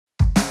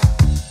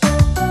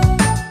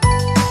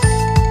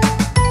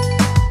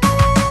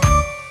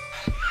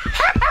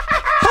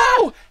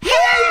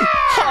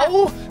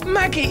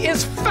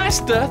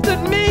faster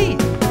than me.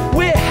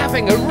 We're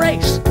having a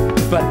race,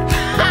 but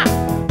ha!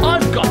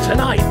 I've got an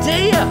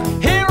idea.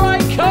 Here I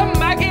come,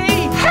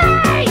 Maggie.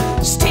 Hey!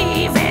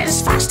 Steve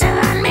is faster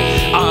than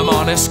me. I'm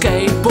on a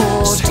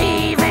skateboard.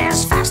 Steve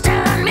is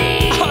faster than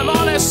me. I'm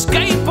on a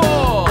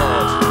skateboard.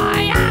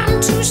 I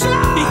am too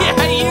slow.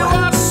 Yeah, you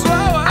are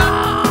slower.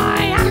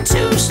 I am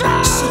too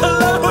slow.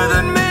 Slower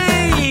than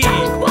me.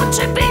 Don't want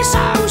to be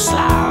so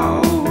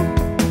slow.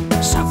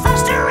 So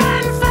faster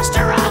and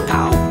faster I'll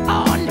go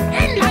on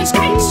inline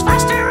skates.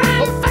 Faster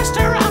and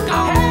faster I'll go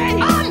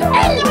on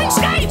inline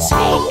skates. He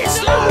is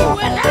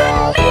slower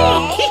than me.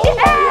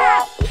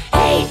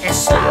 He is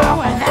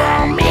slower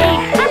than me.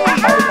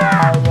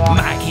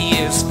 Maggie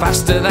is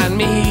faster than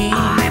me.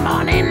 I'm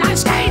on inline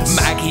skates.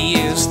 Maggie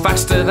is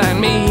faster than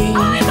me.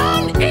 I'm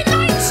on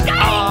inline skates.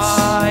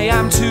 I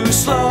am too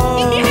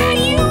slow. Yeah,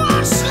 you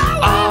are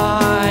slower.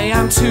 I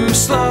am too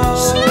slow.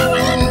 Slower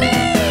than me.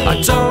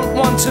 I don't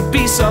want to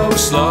be so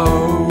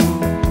slow.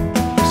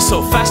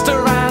 So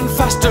faster and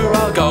faster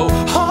I'll go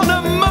on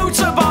a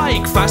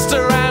motorbike.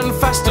 Faster and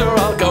faster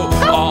I'll go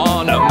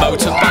on a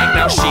motorbike.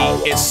 Now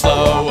she is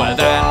slower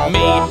than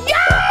me.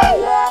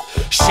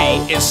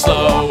 She is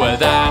slower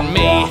than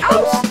me.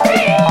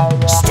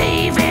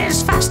 Steve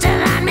is faster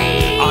than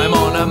me. I'm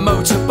on a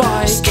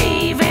motorbike.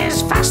 Steve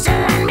is faster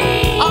than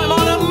me. I'm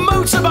on a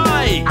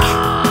motorbike.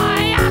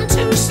 I am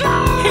too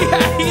slow.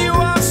 Yeah, you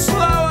are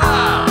slower.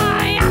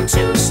 I am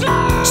too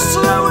slow.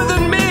 Slower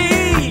than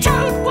me.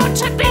 Don't want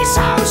to be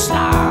so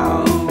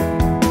slow.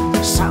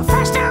 So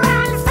faster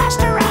and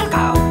faster I'll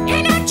go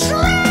in a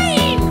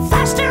train.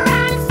 Faster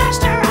and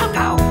faster I'll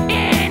go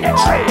in a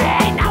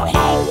train. Now he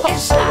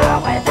is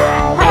slower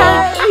than me.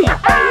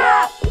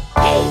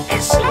 He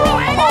is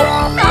slower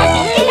than me.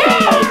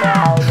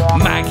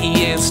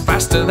 Maggie is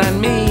faster than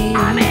me.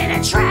 I'm in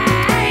a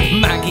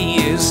train. Maggie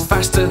is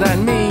faster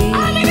than me.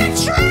 I'm in a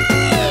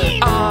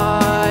train.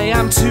 I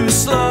am too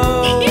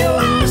slow. You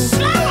are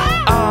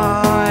slower.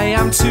 I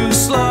am too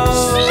slow.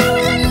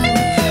 Slower than me.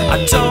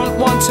 I don't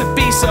want to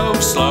be so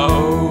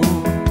slow.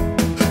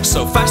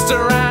 So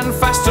faster and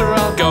faster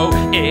I'll go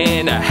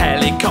in a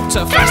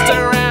helicopter.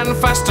 Faster and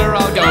faster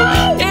I'll go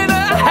in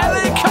a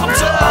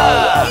helicopter.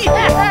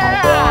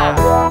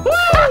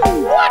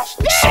 Watch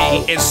this.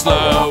 She is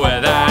slower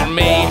than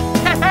me.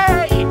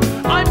 Hey,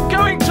 I'm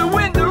going to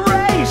win the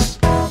race.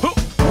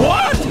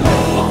 What?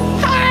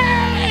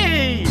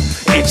 Hey,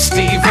 it's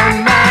Steve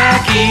and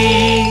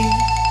Maggie.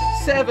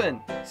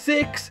 7,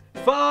 6,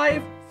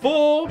 5,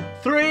 4,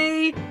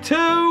 3,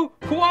 2,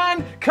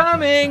 1.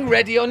 Coming,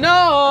 ready or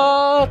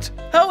not?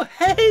 Oh,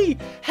 hey,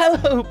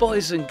 hello,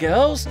 boys and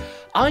girls.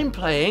 I'm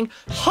playing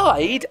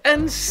hide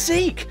and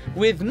seek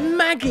with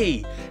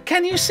Maggie.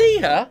 Can you see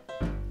her?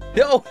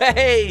 Oh,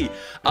 hey,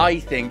 I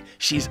think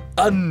she's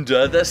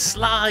under the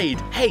slide.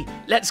 Hey,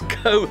 let's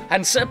go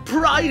and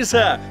surprise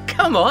her.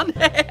 Come on.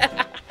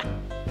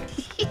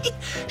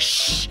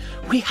 Shh,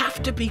 we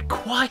have to be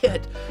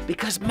quiet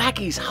because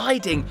Maggie's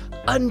hiding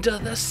under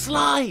the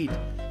slide.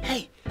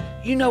 Hey,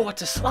 you know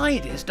what a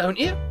slide is, don't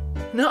you?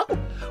 No?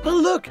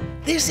 Well, look,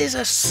 this is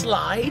a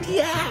slide,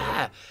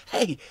 yeah.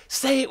 Hey,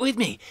 say it with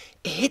me.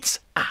 It's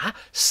a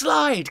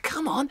slide.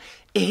 Come on,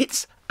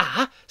 it's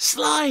a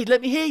slide.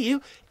 Let me hear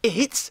you.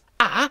 It's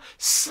a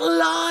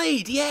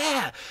slide,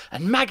 yeah.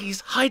 And Maggie's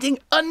hiding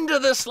under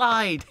the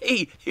slide.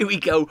 Hey, here we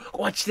go.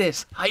 Watch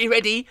this. Are you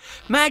ready?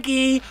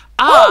 Maggie,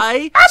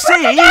 I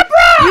see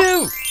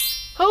you.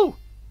 Oh,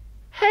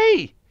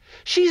 hey,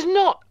 she's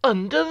not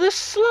under the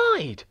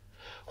slide.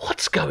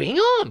 What's going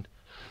on?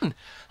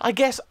 I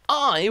guess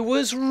I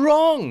was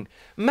wrong.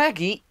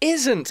 Maggie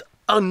isn't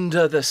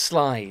under the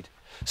slide.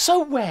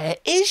 So where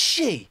is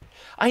she?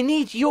 I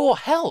need your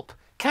help.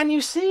 Can you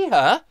see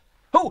her?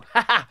 Oh,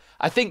 haha,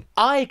 I think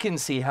I can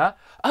see her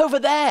over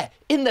there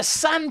in the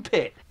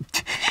sandpit.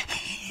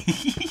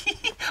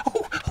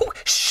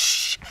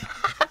 Shh.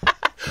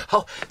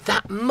 Oh,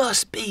 that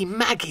must be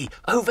Maggie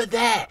over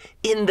there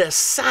in the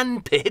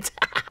sandpit.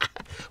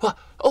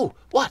 Oh,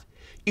 what?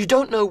 You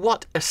don't know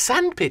what a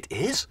sandpit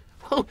is?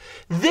 Oh,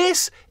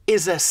 this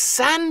is a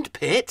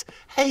sandpit.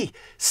 Hey,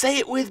 say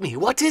it with me.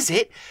 What is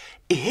it?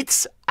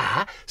 It's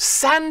a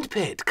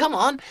sandpit. Come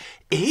on.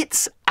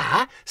 It's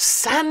a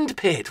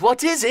sandpit.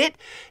 What is it?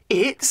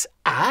 It's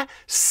a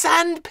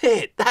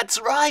sandpit.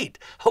 That's right.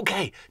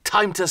 Okay,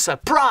 time to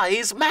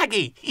surprise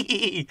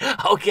Maggie.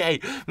 Okay,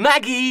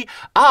 Maggie,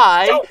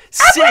 I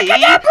see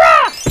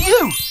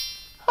you.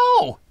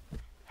 Oh,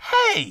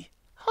 hey,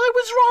 I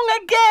was wrong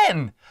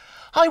again.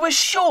 I was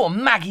sure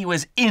Maggie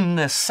was in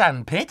the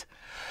sandpit.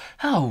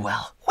 Oh,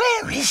 well,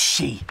 where is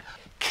she?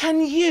 Can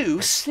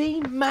you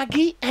see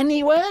Maggie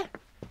anywhere?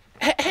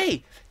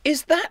 Hey,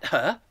 is that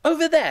her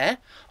over there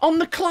on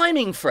the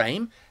climbing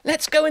frame?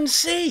 Let's go and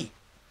see.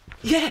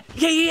 Yeah.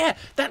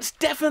 That's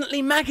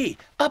definitely Maggie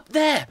up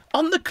there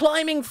on the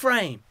climbing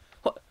frame.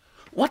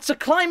 What's a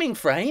climbing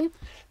frame?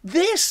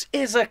 This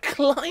is a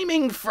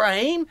climbing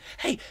frame.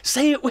 Hey,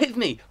 say it with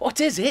me.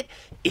 What is it?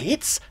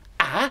 It's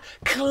a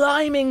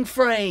climbing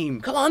frame.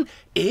 Come on.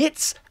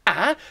 It's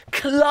a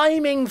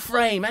climbing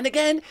frame. And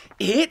again,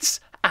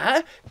 it's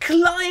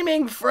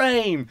Climbing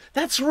frame.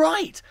 That's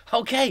right.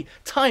 Okay,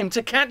 time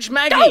to catch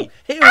Maggie. Go.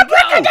 Here we go.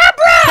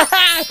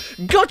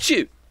 Abracadabra! Got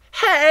you.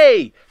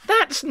 Hey,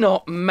 that's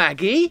not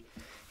Maggie.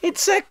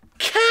 It's a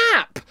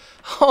cap.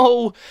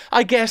 Oh,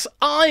 I guess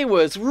I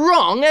was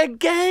wrong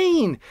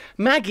again.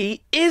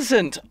 Maggie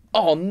isn't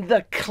on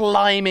the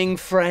climbing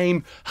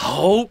frame.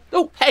 Oh,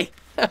 hey,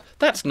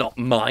 that's not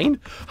mine.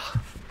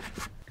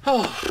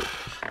 Oh,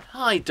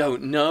 I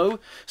don't know.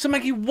 So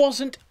Maggie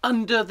wasn't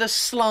under the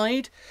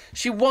slide.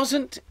 She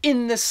wasn't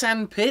in the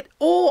sandpit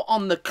or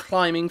on the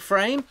climbing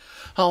frame.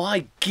 Oh,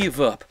 I give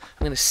up.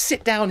 I'm going to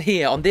sit down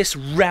here on this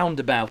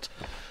roundabout.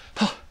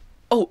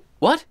 Oh,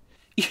 what?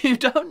 You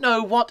don't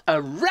know what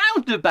a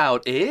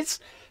roundabout is?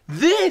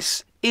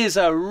 This is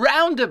a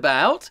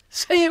roundabout.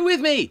 Say it with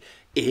me.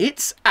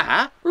 It's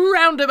a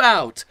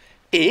roundabout.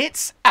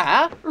 It's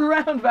a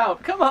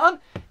roundabout. Come on.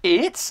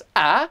 It's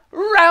a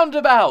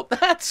roundabout.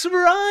 That's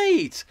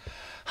right.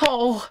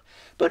 Oh,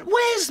 but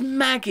where's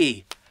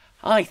Maggie?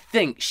 I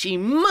think she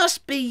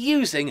must be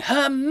using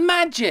her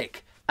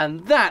magic.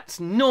 And that's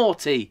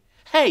naughty.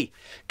 Hey,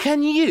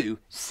 can you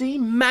see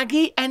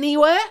Maggie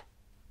anywhere?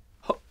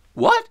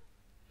 What?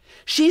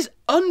 She's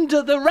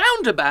under the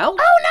roundabout?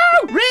 Oh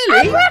no!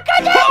 Really?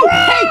 Abracadabra! Oh,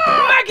 hey,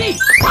 Maggie!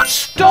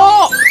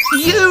 Stop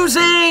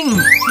using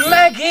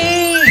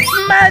Maggie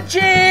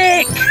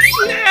magic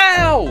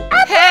now!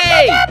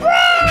 Hey!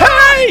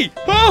 Hey!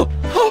 Oh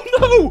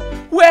no!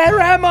 Where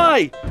am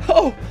I?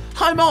 Oh,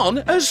 I'm on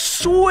a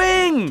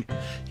swing.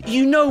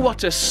 You know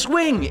what a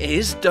swing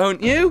is,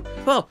 don't you?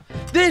 Well,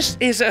 this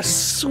is a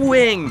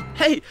swing.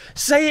 Hey,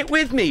 say it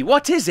with me.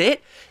 What is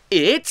it?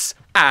 It's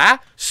a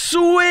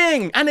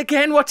swing. And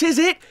again, what is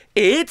it?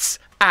 It's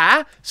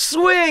a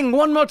swing.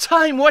 One more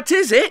time. What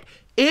is it?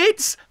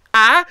 It's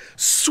a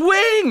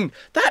swing.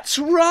 That's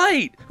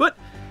right. But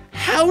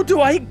how do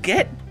I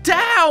get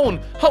down?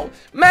 Oh,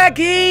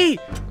 Maggie!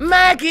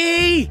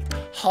 Maggie!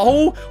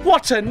 Oh,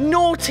 what a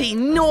naughty,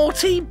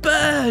 naughty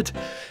bird.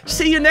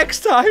 See you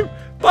next time.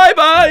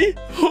 Bye-bye.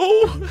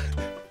 Oh,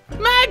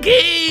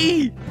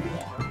 Maggie!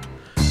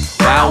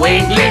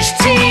 Wattsenglish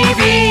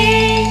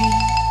TV.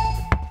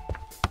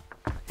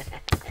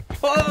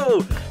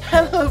 Oh,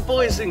 hello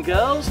boys and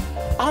girls.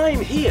 I'm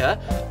here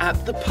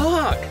at the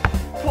park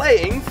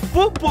playing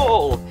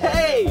football.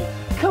 Hey,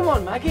 come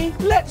on Maggie,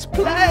 let's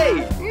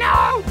play.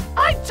 No,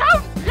 I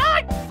don't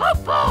like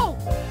football.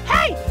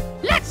 Hey,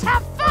 let's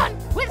have fun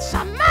with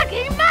some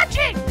Maggie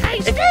magic. Hey,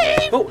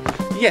 Steve. Oh,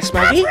 yes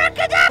Maggie.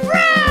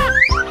 Abracadabra!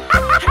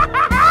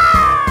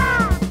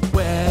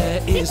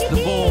 Where is the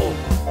ball?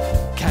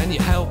 Can you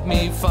help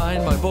me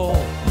find my ball?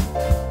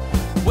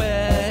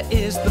 Where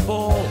is the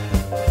ball?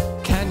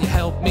 Can you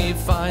help me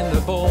find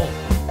the ball?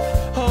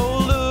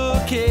 Oh,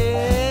 look,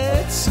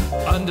 it's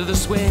under the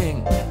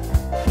swing.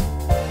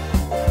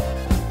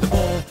 The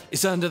ball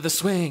is under the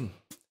swing.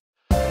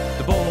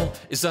 The ball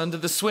is under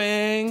the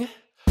swing.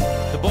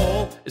 The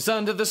ball is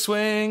under the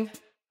swing.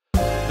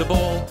 The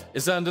ball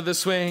is under the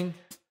swing.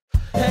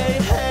 Hey,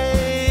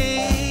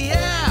 hey,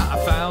 yeah, I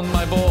found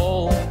my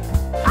ball.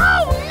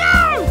 Oh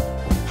no!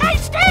 Hey,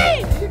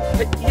 Steve!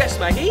 Yes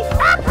Maggie.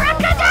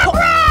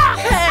 Abracadabra!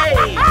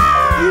 Hey,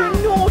 you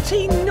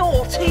naughty,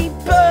 naughty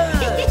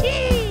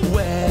bird.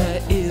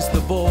 Where is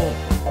the ball?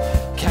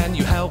 Can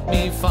you help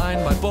me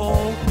find my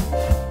ball?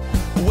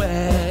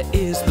 Where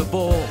is the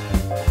ball?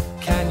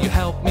 Can you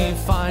help me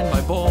find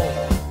my ball?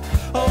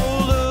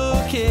 Oh,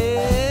 look,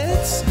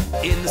 it's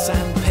in the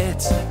sand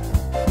pit.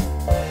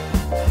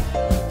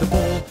 The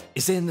ball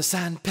is in the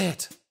sand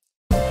pit.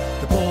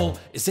 The ball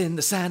is in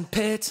the sand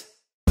pit.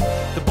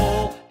 The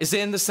ball is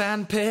in the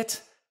sand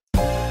pit.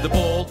 The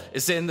ball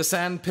is in the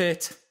sand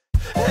pit.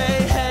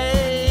 Hey,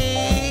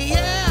 hey,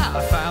 yeah,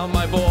 I found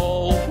my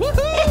ball.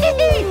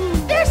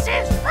 Woohoo! This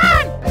is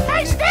fun!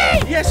 Hey,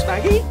 Steve! Yes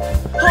Maggie.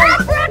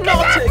 Oh,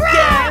 not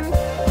again.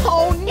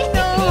 Oh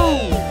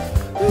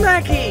no.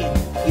 Maggie,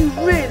 you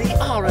really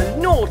are a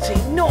naughty,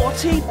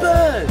 naughty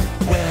bird.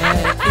 Where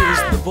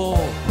is the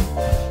ball?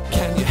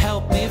 Can you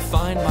help me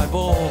find my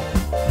ball?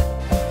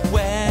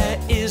 Where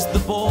is the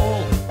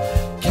ball?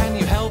 Can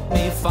you help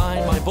me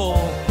find my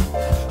ball?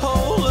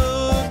 Oh,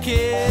 look,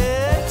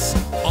 it's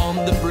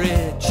on the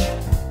bridge.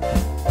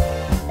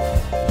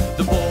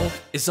 The ball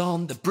is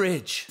on the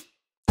bridge.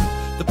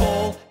 The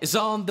ball is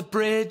on the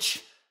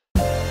bridge.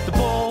 The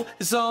ball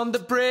is on the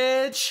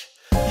bridge.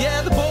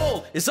 Yeah, the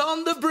ball is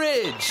on the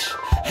bridge.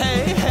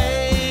 Hey,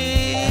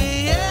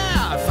 hey,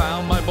 yeah, I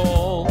found my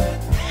ball.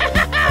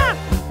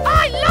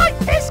 I like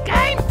this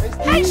game!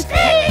 Hey,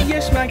 Steve!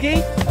 Yes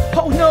Maggie.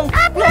 Oh no,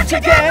 not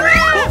again.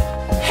 Abracadabra!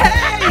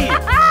 Hey!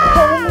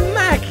 Oh,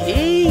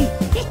 Maggie!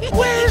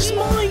 Where's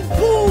my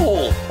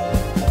ball?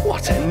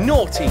 What a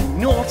naughty,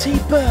 naughty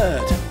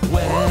bird.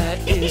 Where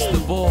is the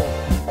ball?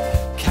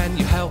 Can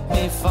you help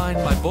me find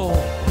my ball?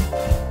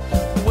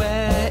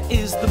 Where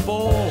is the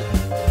ball?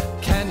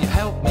 Can you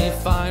help me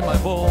find my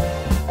ball?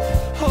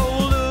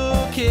 Oh,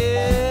 look,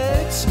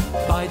 it's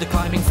by the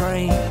climbing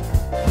frame.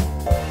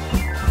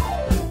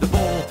 The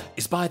ball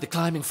is by the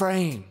climbing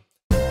frame.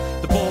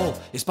 The ball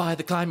is by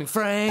the climbing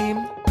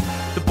frame.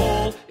 The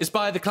ball is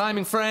by the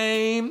climbing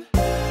frame.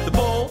 The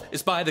ball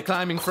is by the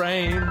climbing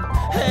frame.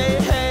 Hey,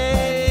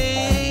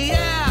 hey,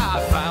 yeah,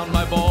 I found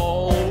my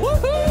ball.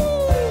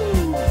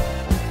 Woohoo!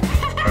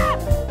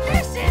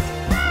 This is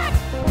fun!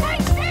 Hey,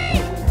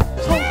 Steve!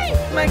 Steve!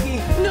 Oh,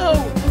 Maggie, no,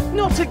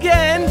 not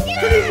again.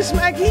 Please,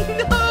 Maggie,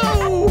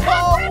 no.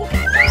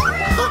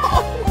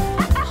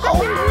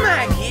 Oh,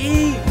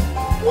 Maggie,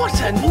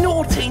 what a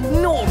naughty,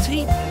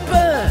 naughty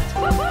bird.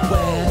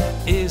 Where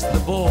is the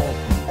ball?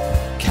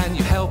 Can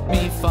you help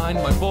me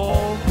find my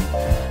ball?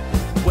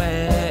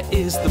 Where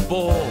is the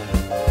ball?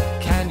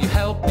 Can you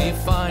help me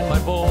find my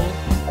ball?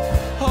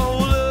 Oh,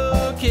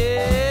 look,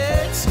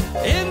 it's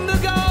in the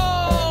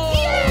goal!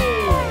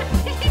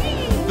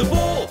 The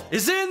ball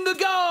is in the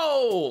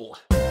goal!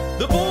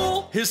 The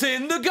ball is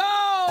in the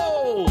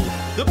goal!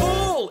 The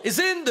ball is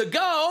in the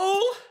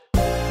goal!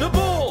 The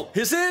ball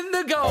is in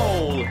the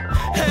goal!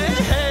 Hey,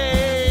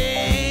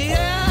 hey,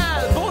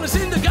 yeah! The ball is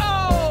in the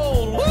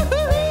goal!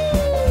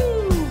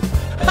 Woohoo!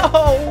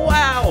 Oh,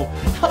 wow,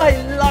 I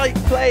like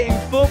playing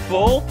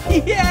football.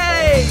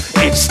 Yay!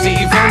 It's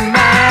Steve and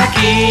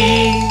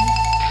Maggie!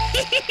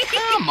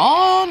 Come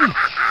on!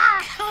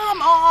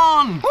 Come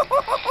on!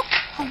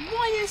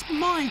 Why is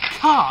my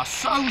car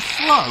so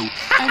slow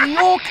and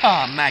your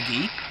car,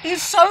 Maggie,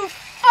 is so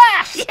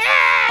fast?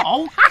 Yeah!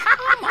 Oh,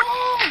 come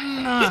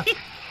on!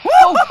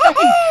 Oh,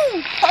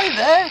 hey! Hi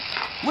there!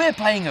 We're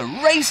playing a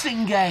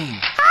racing game.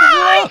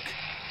 Hi! Look!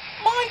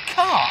 My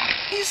car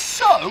is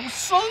so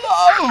slow!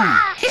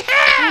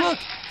 Yeah! Look,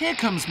 here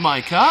comes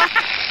my car.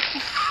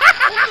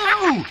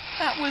 Oh, no!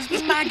 That was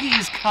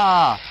Maggie's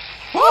car.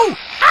 Oh!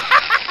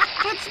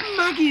 That's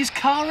Maggie's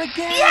car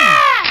again.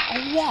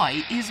 Yeah!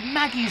 Why is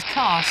Maggie's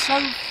car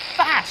so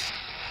fast?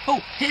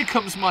 Oh, here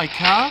comes my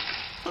car.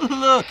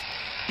 Look,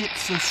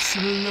 it's a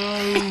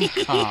slow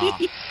car.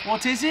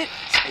 What is it?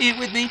 Say it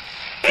with me.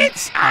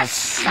 It's a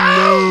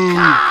slow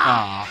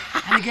car.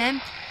 And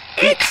again,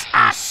 It's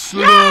a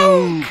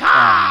slow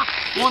car.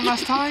 One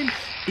last time.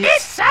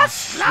 It's a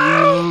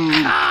slow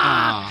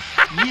car.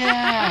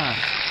 Yeah.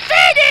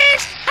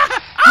 Finish!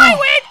 I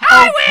win!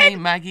 I Okay,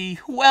 win! Maggie,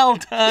 well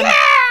done. Yeah!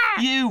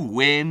 You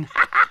win.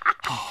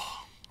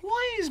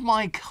 Why is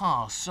my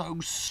car so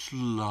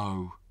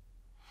slow?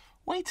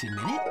 Wait a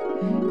minute.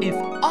 If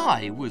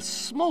I was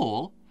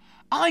small,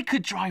 I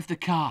could drive the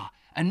car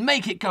and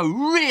make it go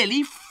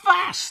really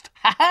fast.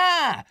 Ha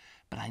ha!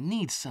 But I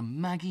need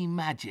some Maggie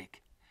magic.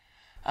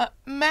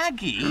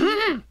 Maggie?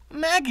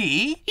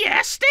 Maggie?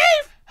 Yes,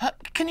 Steve?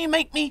 Can you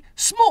make me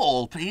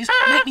small, please?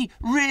 Make me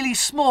really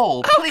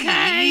small,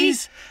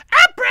 please.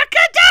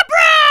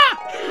 Abracadabra!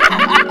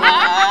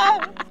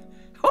 Wow!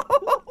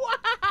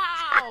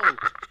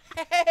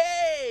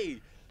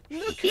 Hey!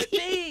 Look at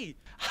me!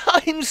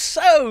 I'm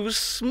so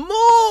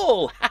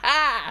small!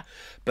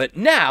 But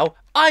now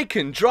I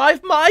can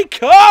drive my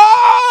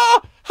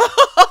car!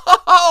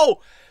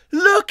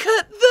 Look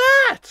at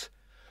that!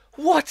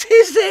 What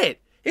is it?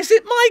 Is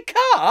it my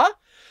car?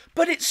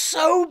 But it's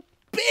so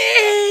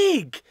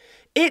big!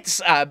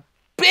 It's a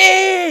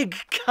big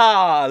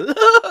car!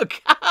 Look!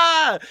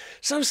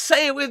 So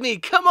say it with me.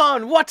 Come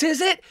on, what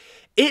is it?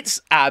 It's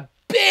a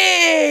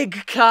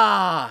big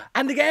car!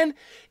 And again,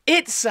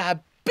 it's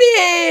a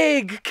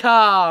big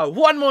car!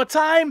 One more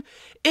time.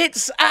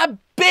 It's a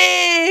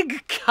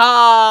big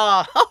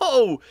car!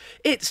 Oh,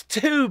 it's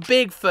too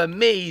big for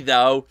me,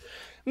 though.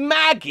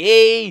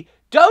 Maggie,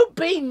 don't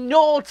be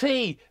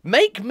naughty.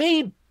 Make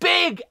me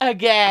big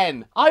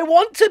again. I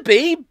want to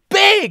be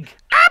big.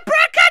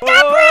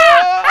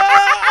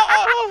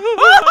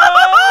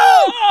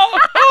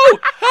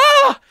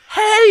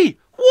 Hey,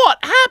 what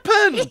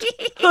happened?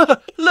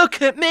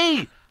 Look at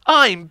me.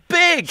 I'm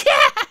big.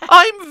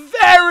 I'm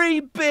very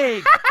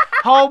big.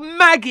 Oh,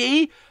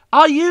 Maggie,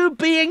 are you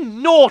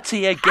being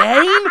naughty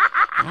again?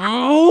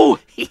 Oh,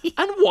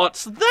 and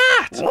what's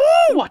that?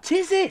 What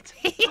is it?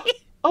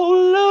 Oh,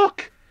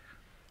 look.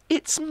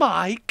 It's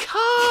my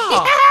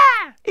car.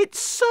 It's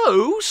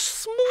so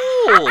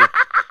small.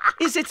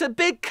 Is it a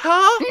big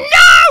car?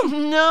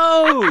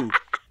 No,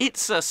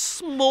 it's a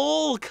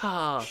small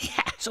car.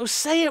 So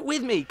say it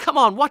with me. Come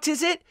on, what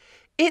is it?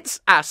 It's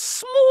a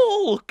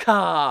small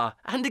car.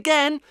 And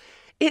again,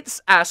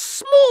 it's a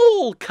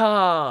small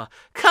car.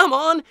 Come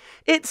on,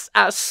 it's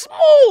a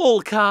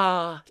small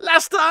car.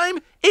 Last time,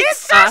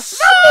 it's a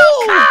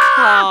small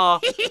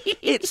car.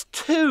 It's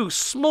too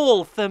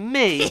small for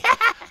me.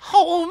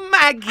 Oh,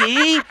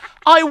 Maggie,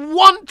 I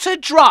want to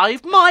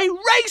drive my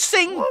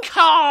racing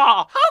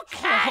car.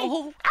 Okay.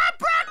 Oh.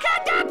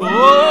 Abracadabra!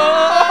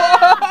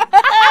 Whoa!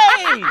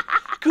 Hey!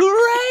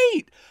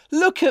 Great!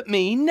 Look at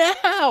me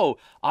now.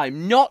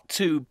 I'm not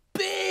too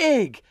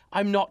big.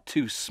 I'm not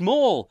too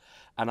small.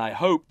 And I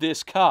hope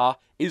this car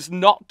is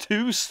not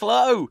too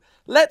slow.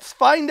 Let's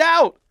find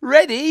out.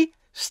 Ready,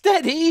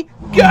 steady,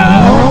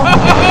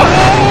 go!